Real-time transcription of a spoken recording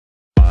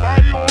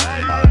Yeah,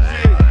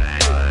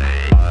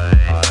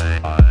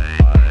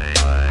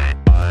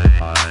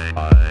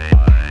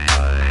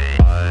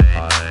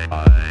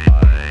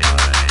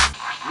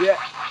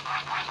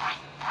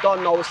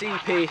 don't know, it's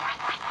EP.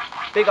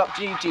 Big up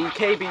GG,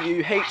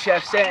 KBU,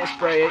 HF, Set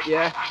Spray it,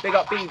 yeah. Big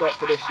up B-Dot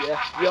for this, yeah.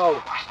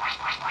 Yo.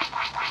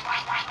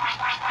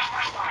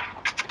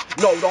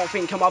 No, don't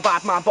think I'm a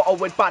bad man, but I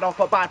would bad off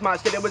a bad man.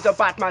 Said it was a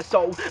bad man,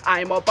 so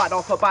I'm a bad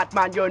off a bad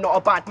man. You're not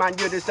a bad man,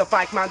 you're just a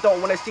fag man. Don't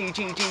wanna see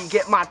GG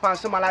get mad, man.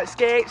 Someone like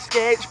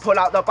Sketch, pull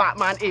out the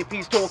Batman if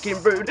he's talking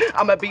rude.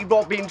 I'ma be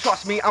robbing,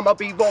 trust me, I'ma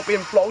be robbing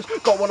flows.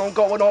 Going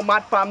on,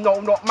 mad fam. No,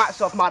 not mats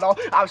of matter.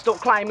 I'm still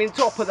climbing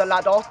top of the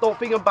ladder. Don't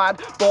think I'm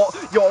bad, but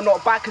you're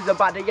not back as a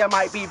baddie. You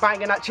might be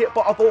banging that chip,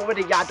 but I've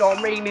already had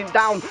on raining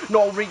down.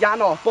 No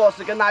Rihanna, boss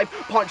like a knife,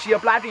 punch your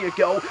bladder, you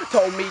girl.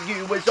 Told me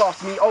you was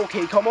after me,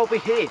 okay, come over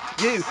here.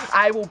 You,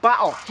 I will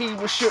battle, he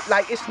will shoot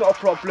like it's not a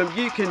problem.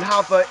 You can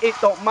have her, it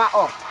don't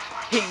matter.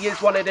 He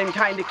is one of them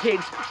kind of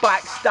kids,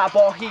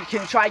 backstabber. He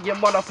can try and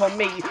run up on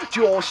me,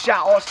 jaw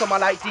shatter.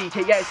 Someone like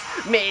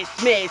DKS,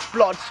 miss,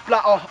 blood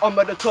splatter. I'm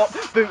at the top,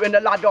 booting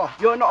the ladder.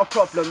 You're not a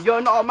problem, you're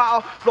not a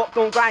matter. Flopped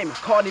on grime,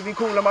 can't even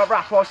call him a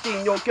rapper.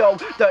 Seen your girl,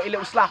 dirty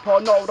little slapper.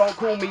 No, don't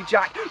call me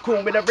Jack,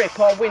 call me the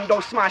Ripper.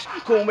 Window smash,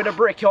 call me the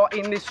bricker.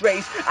 In this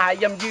race, I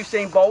am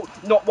Usain Bolt,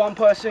 not one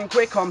person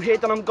quick. I'm here,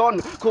 then I'm gone.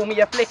 Call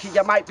me a flicker,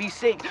 you might be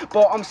sick,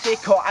 but I'm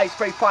sicker. I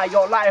spray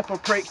fire, light up a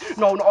prick.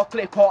 No, not a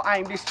clipper,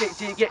 I'm this sick.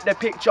 Do you get the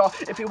picture?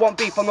 If you want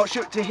beef, I'm not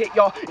shook to hit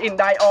ya. In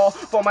that R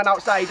from an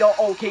outsider.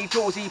 Okay,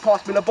 Josie,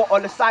 pass me the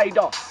bottle of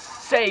cider.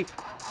 Save,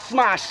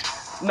 smash.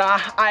 Nah,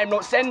 I'm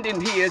not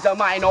sending. Here's a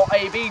minor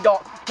AB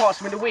dot.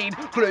 Pass me the weed,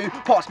 glue,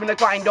 pass me the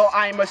grinder.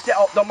 I'ma set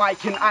up the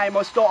mic and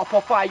I'ma start up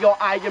a fire.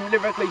 I am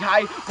lyrically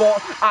high,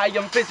 but I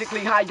am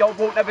physically high. You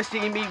won't ever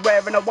see me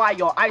wearing a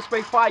wire. I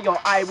spray fire,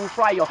 I will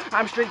fry you.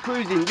 I'm straight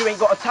cruising, you ain't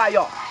got a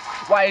tire.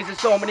 Why is there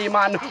so many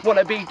man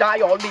wanna be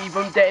die or leave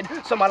them dead?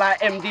 Someone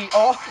like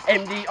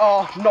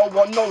MDR, no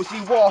one knows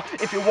he war.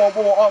 If you want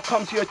water,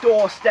 come to your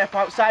door. Step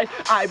outside,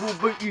 I will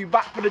boot you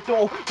back for the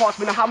door. Pass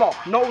me the hammer,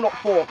 no, not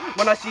four.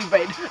 When I see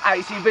red,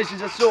 I see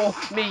visions of saw.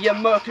 Me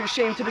and Mercury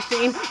shame to the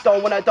scene.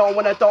 Don't wanna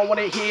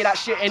hear that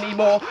shit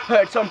anymore.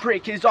 Heard some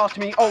prick is after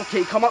me,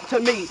 okay, come up to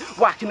me.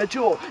 Whack in the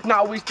jaw,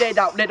 now he's dead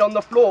out, lead on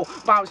the floor.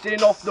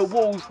 Bouncing off the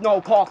walls,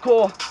 no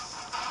parkour.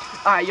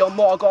 I am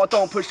Margot,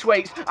 don't push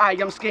weights. I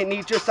am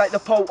skinny just like the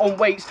pole on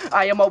weights.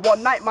 I am a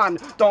one night man,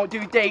 don't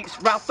do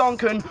dates. Ralph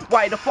Duncan,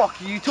 why the fuck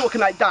are you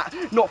talking like that?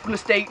 Not from the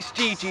States,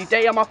 GG,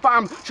 they are my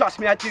fam. Trust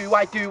me, I do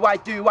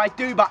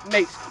back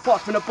mates.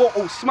 Pass me the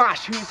bottle,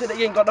 smash. Who said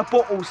they ain't got the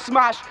bottle,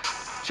 smash?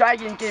 Try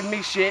and give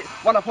me shit,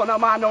 one upon a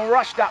man, don't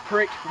rush that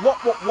prick.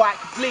 What, whack,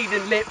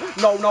 bleeding lip.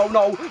 No,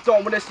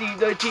 don't wanna see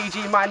the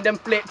GG man them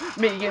flip.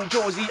 Me and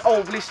Josie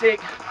overly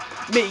sick.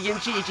 Me and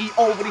GG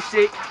overly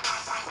sick.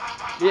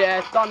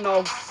 Yeah, don't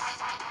know.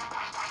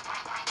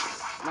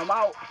 I'm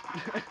out.